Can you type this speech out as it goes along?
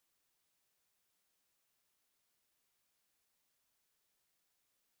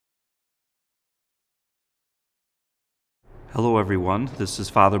Hello everyone, this is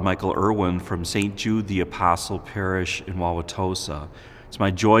Father Michael Irwin from St. Jude the Apostle Parish in Wauwatosa. It's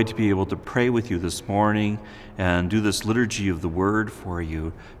my joy to be able to pray with you this morning and do this liturgy of the Word for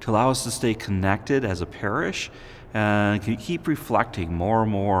you to allow us to stay connected as a parish and keep reflecting more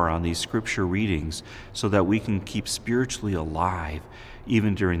and more on these scripture readings so that we can keep spiritually alive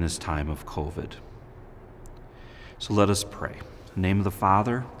even during this time of COVID. So let us pray. In the name of the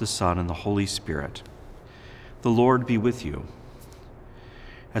Father, the Son, and the Holy Spirit. The Lord be with you.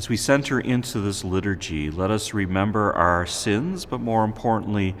 As we center into this liturgy, let us remember our sins, but more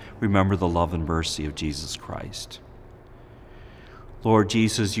importantly, remember the love and mercy of Jesus Christ. Lord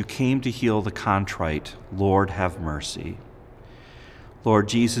Jesus, you came to heal the contrite. Lord, have mercy. Lord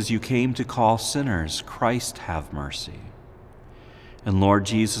Jesus, you came to call sinners. Christ, have mercy. And Lord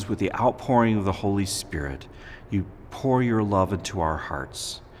Jesus, with the outpouring of the Holy Spirit, you pour your love into our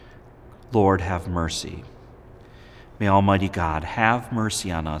hearts. Lord, have mercy. May Almighty God have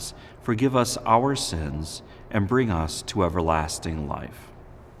mercy on us, forgive us our sins, and bring us to everlasting life.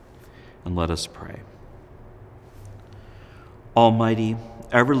 And let us pray. Almighty,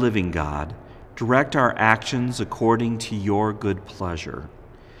 ever-living God, direct our actions according to your good pleasure,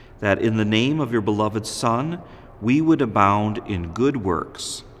 that in the name of your beloved Son, we would abound in good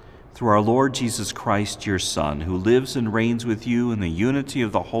works, through our Lord Jesus Christ, your Son, who lives and reigns with you in the unity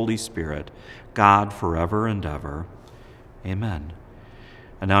of the Holy Spirit, God forever and ever. Amen.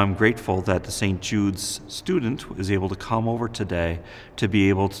 And now I'm grateful that the St. Jude's student is able to come over today to be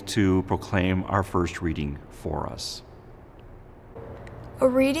able to proclaim our first reading for us. A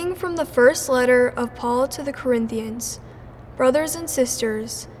reading from the first letter of Paul to the Corinthians. Brothers and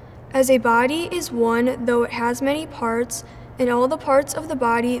sisters, as a body is one, though it has many parts, and all the parts of the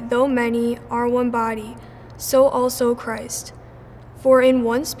body, though many, are one body, so also Christ. For in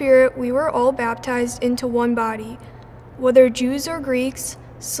one Spirit we were all baptized into one body, whether Jews or Greeks,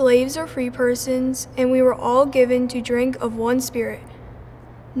 slaves or free persons, and we were all given to drink of one Spirit.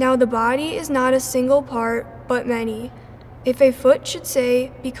 Now the body is not a single part, but many. If a foot should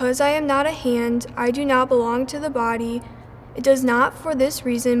say, because I am not a hand, I do not belong to the body, it does not for this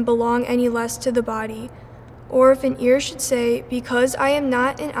reason belong any less to the body. Or if an ear should say, because I am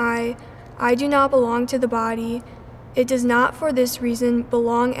not an eye, I do not belong to the body, it does not for this reason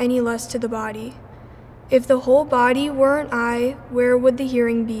belong any less to the body. If the whole body were an eye, where would the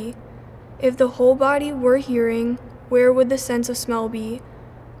hearing be? If the whole body were hearing, where would the sense of smell be?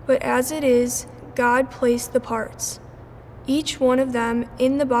 But as it is, God placed the parts, each one of them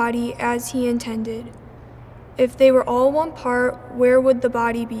in the body as he intended. If they were all one part, where would the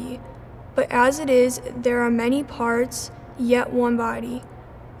body be? But as it is, there are many parts, yet one body.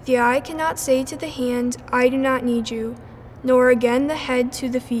 The eye cannot say to the hand, I do not need you, nor again the head to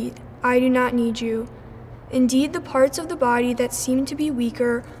the feet, I do not need you. Indeed, the parts of the body that seem to be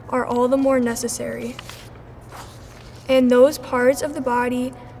weaker are all the more necessary. And those parts of the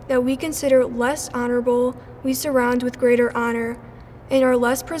body that we consider less honorable, we surround with greater honor, and our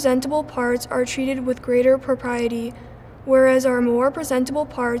less presentable parts are treated with greater propriety, whereas our more presentable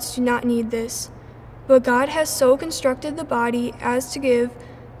parts do not need this. But God has so constructed the body as to give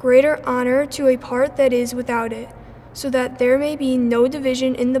greater honor to a part that is without it, so that there may be no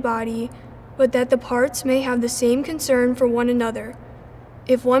division in the body, but that the parts may have the same concern for one another.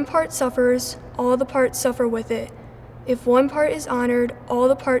 If one part suffers, all the parts suffer with it. If one part is honored, all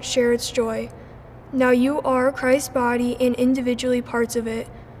the parts share its joy. Now you are Christ's body and individually parts of it.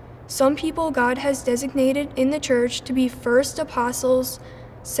 Some people God has designated in the church to be first apostles,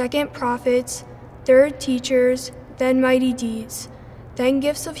 second prophets, third teachers, then mighty deeds, then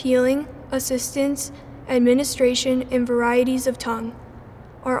gifts of healing, assistance, administration, and varieties of tongue.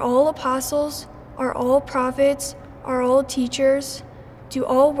 Are all apostles? Are all prophets? Are all teachers? Do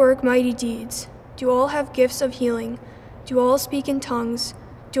all work mighty deeds? Do all have gifts of healing? Do all speak in tongues?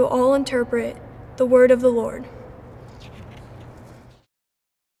 Do all interpret? The word of the Lord.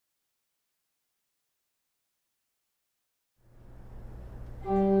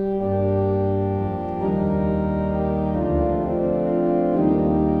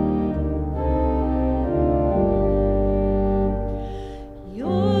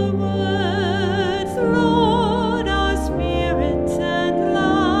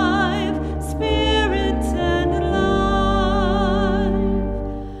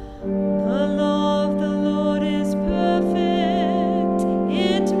 The law of the Lord is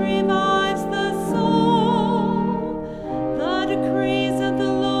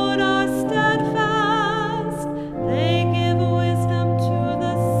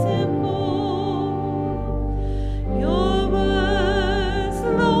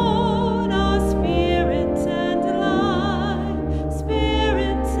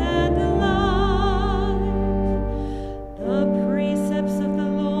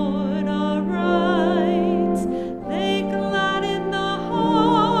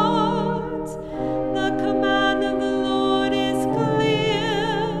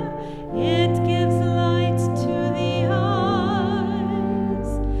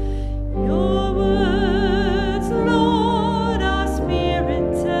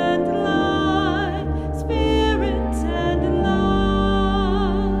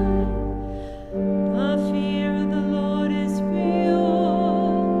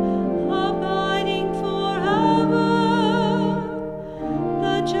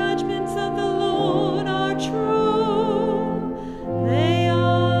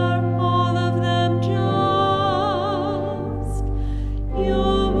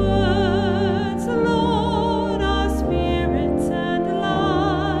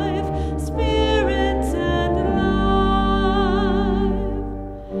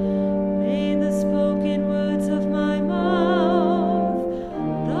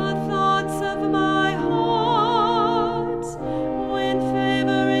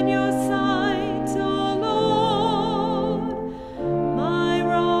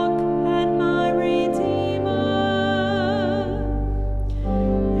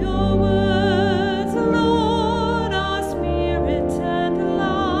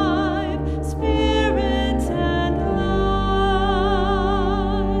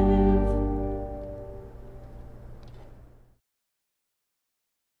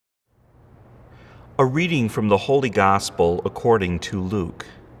A reading from the Holy Gospel according to Luke.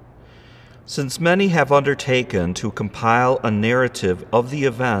 Since many have undertaken to compile a narrative of the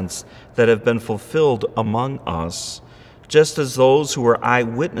events that have been fulfilled among us, just as those who were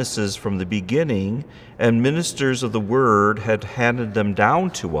eyewitnesses from the beginning and ministers of the word had handed them down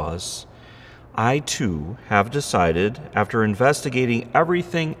to us, I too have decided, after investigating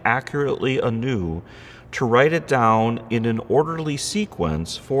everything accurately anew, to write it down in an orderly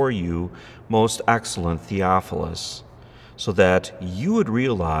sequence for you, most excellent Theophilus, so that you would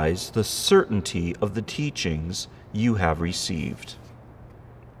realize the certainty of the teachings you have received.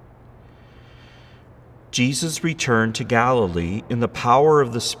 Jesus returned to Galilee in the power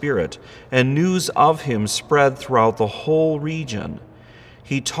of the Spirit, and news of him spread throughout the whole region.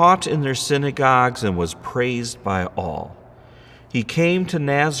 He taught in their synagogues and was praised by all. He came to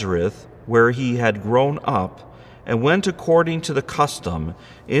Nazareth, where he had grown up, and went according to the custom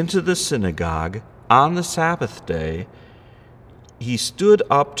into the synagogue on the Sabbath day. He stood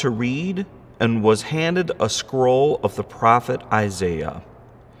up to read and was handed a scroll of the prophet Isaiah.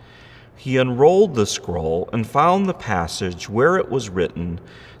 He unrolled the scroll and found the passage where it was written,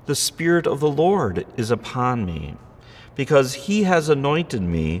 "The Spirit of the Lord is upon me, because he has anointed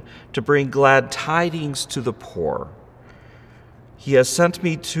me to bring glad tidings to the poor. He has sent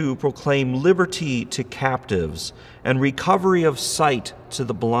me to proclaim liberty to captives and recovery of sight to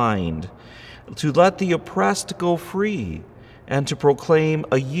the blind, to let the oppressed go free, and to proclaim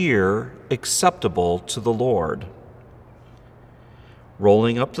a year acceptable to the Lord."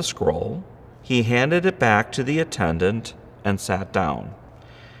 Rolling up the scroll, he handed it back to the attendant and sat down.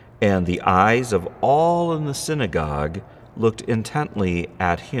 And the eyes of all in the synagogue looked intently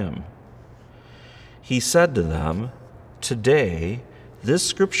at him. He said to them, "Today, this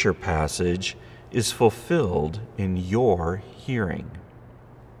scripture passage is fulfilled in your hearing."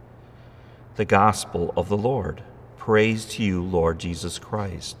 The Gospel of the Lord. Praise to you, Lord Jesus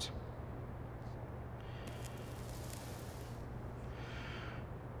Christ.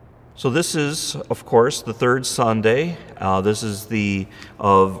 So this is, of course, the third Sunday. This is the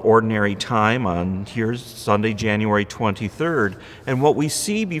of ordinary time on here's Sunday, January 23rd. And what we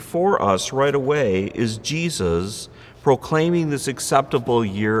see before us right away is Jesus proclaiming this acceptable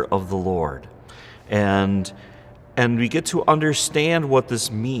year of the Lord. And we get to understand what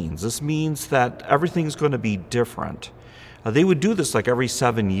this means. This means that everything's going to be different. They would do this like every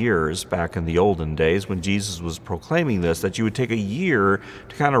 7 years back in the olden days when Jesus was proclaiming this, that you would take a year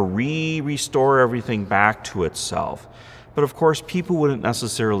to kind of restore everything back to itself. But of course, people wouldn't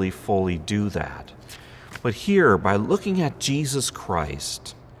necessarily fully do that. But here, by looking at Jesus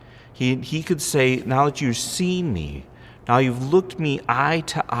Christ, he could say, now that you've seen me, now you've looked me eye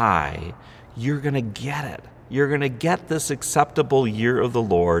to eye, you're going to get it. You're going to get this acceptable year of the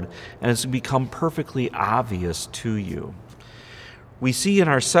Lord, and it's going to become perfectly obvious to you. We see in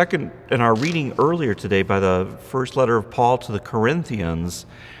our reading earlier today by the first letter of Paul to the Corinthians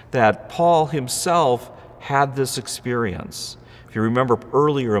that Paul himself had this experience. If you remember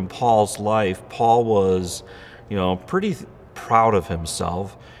earlier in Paul's life, Paul was, pretty proud of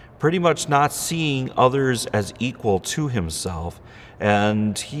himself, pretty much not seeing others as equal to himself,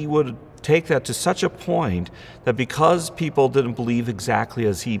 and he would take that to such a point that because people didn't believe exactly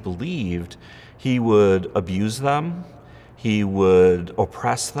as he believed, he would abuse them, he would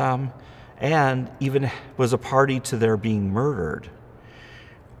oppress them, and even was a party to their being murdered.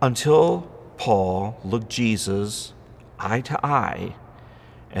 Until Paul looked Jesus eye to eye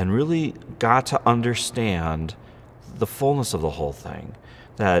and really got to understand the fullness of the whole thing,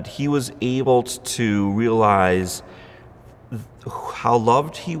 that he was able to realize how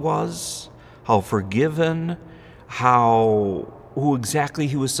loved he was, how forgiven, who exactly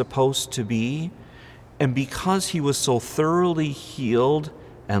he was supposed to be. And because he was so thoroughly healed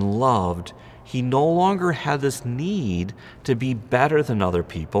and loved, he no longer had this need to be better than other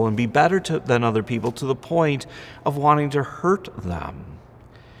people and be better than other people to the point of wanting to hurt them.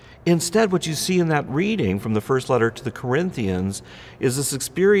 Instead, what you see in that reading from the first letter to the Corinthians is this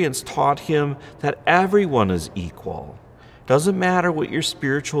experience taught him that everyone is equal. Doesn't matter what your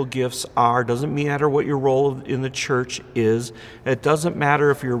spiritual gifts are, doesn't matter what your role in the church is, it doesn't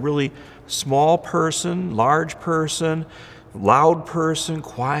matter if you're a really small person, large person, loud person,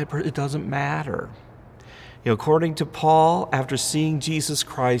 quiet person, it doesn't matter. According to Paul, after seeing Jesus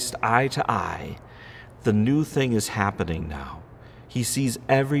Christ eye to eye, the new thing is happening now. He sees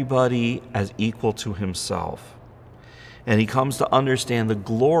everybody as equal to himself. And he comes to understand the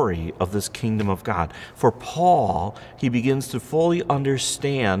glory of this kingdom of God. For Paul, he begins to fully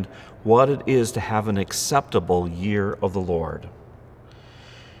understand what it is to have an acceptable year of the Lord.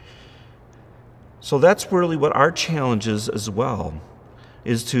 So that's really what our challenge is as well,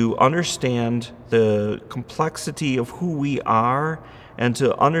 is to understand the complexity of who we are and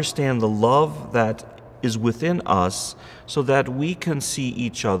to understand the love that is within us so that we can see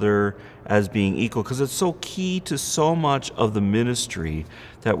each other as being equal, because it's so key to so much of the ministry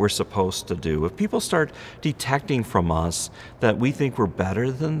that we're supposed to do. If people start detecting from us that we think we're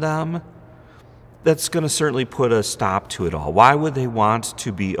better than them, that's going to certainly put a stop to it all. Why would they want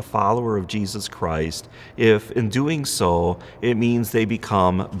to be a follower of Jesus Christ if in doing so it means they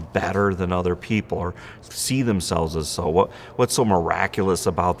become better than other people or see themselves as so? What's so miraculous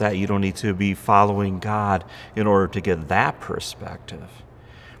about that? You don't need to be following God in order to get that perspective.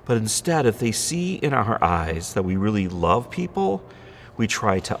 But instead, if they see in our eyes that we really love people, we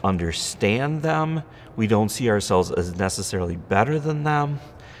try to understand them, we don't see ourselves as necessarily better than them,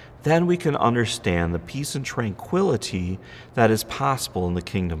 then we can understand the peace and tranquility that is possible in the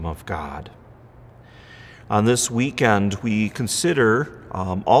kingdom of God. On this weekend, we consider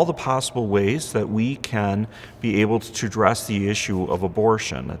all the possible ways that we can be able to address the issue of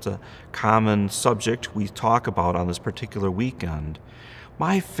abortion. That's a common subject we talk about on this particular weekend.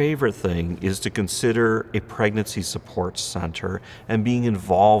 My favorite thing is to consider a pregnancy support center and being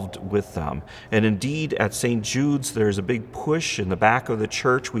involved with them. And indeed, at St. Jude's, there's a big push in the back of the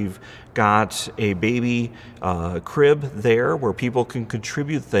church. We've got a baby crib there where people can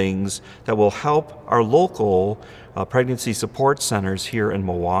contribute things that will help our local pregnancy support centers here in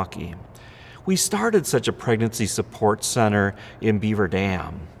Milwaukee. We started such a pregnancy support center in Beaver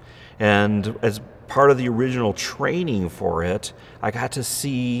Dam. And as part of the original training for it, I got to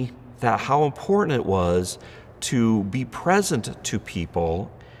see that how important it was to be present to people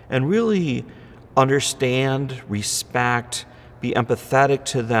and really understand, respect, be empathetic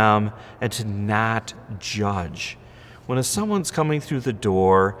to them, and to not judge. When someone's coming through the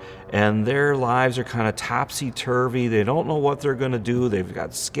door and their lives are kind of topsy-turvy, they don't know what they're going to do, they've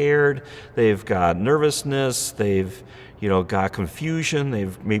got scared, they've got nervousness, they've got confusion,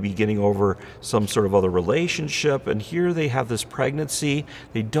 they've maybe getting over some sort of other relationship, and here they have this pregnancy,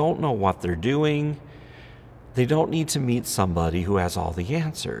 they don't know what they're doing. They don't need to meet somebody who has all the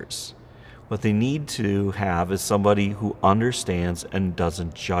answers. What they need to have is somebody who understands and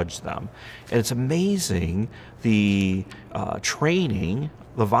doesn't judge them. And it's amazing the training,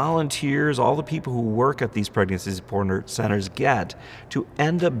 the volunteers, all the people who work at these pregnancy support centers get to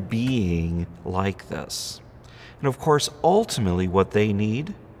end up being like this. And of course, ultimately what they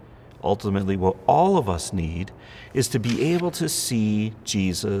need, ultimately what all of us need, is to be able to see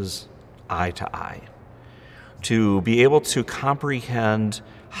Jesus eye to eye, to be able to comprehend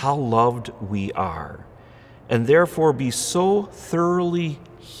how loved we are, and therefore be so thoroughly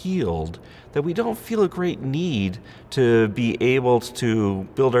healed that we don't feel a great need to be able to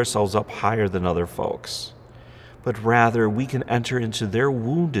build ourselves up higher than other folks, but rather we can enter into their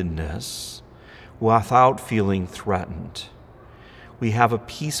woundedness without feeling threatened. We have a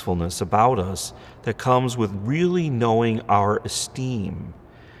peacefulness about us that comes with really knowing our esteem,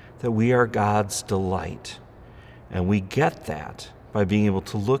 that we are God's delight. And we get that by being able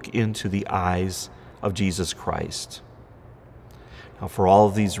to look into the eyes of Jesus Christ. Now, for all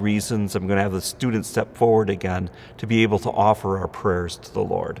of these reasons, I'm going to have the students step forward again to be able to offer our prayers to the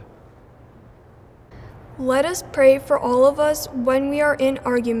Lord. Let us pray for all of us when we are in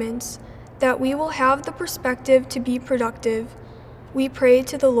arguments, that we will have the perspective to be productive. We pray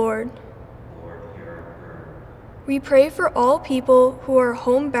to the Lord. We pray for all people who are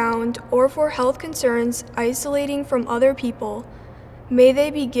homebound or for health concerns isolating from other people. May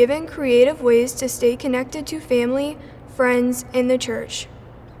they be given creative ways to stay connected to family, friends, and the church.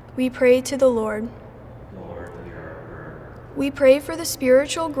 We pray to the Lord. We pray for the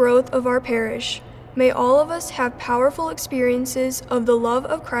spiritual growth of our parish. May all of us have powerful experiences of the love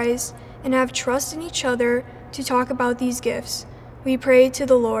of Christ and have trust in each other to talk about these gifts. We pray to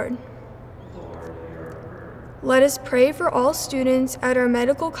the Lord. Let us pray for all students at our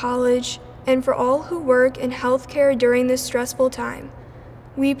medical college and for all who work in healthcare during this stressful time.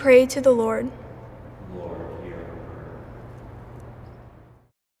 We pray to the Lord.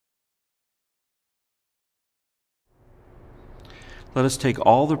 Let us take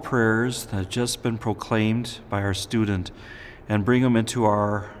all the prayers that have just been proclaimed by our student and bring them into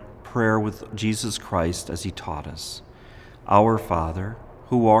our prayer with Jesus Christ as he taught us. Our Father,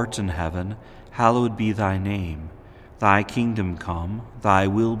 who art in heaven, hallowed be thy name. Thy kingdom come, thy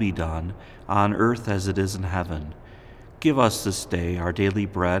will be done, on earth as it is in heaven. Give us this day our daily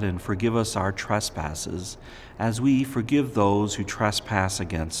bread, and forgive us our trespasses, as we forgive those who trespass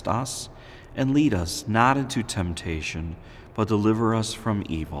against us. And lead us not into temptation, but deliver us from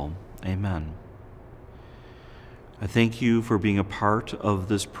evil. Amen. I thank you for being a part of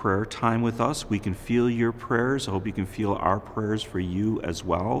this prayer time with us. We can feel your prayers. I hope you can feel our prayers for you as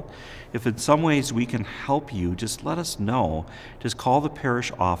well. If in some ways we can help you, just let us know. Just call the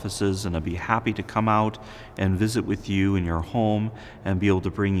parish offices, and I'd be happy to come out and visit with you in your home and be able to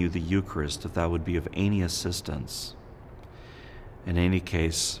bring you the Eucharist if that would be of any assistance. In any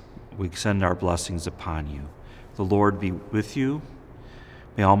case, we send our blessings upon you. The Lord be with you.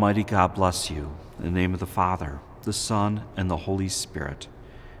 May Almighty God bless you. In the name of the Father, the Son, and the Holy Spirit.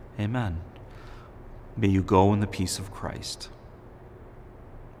 Amen. May you go in the peace of Christ.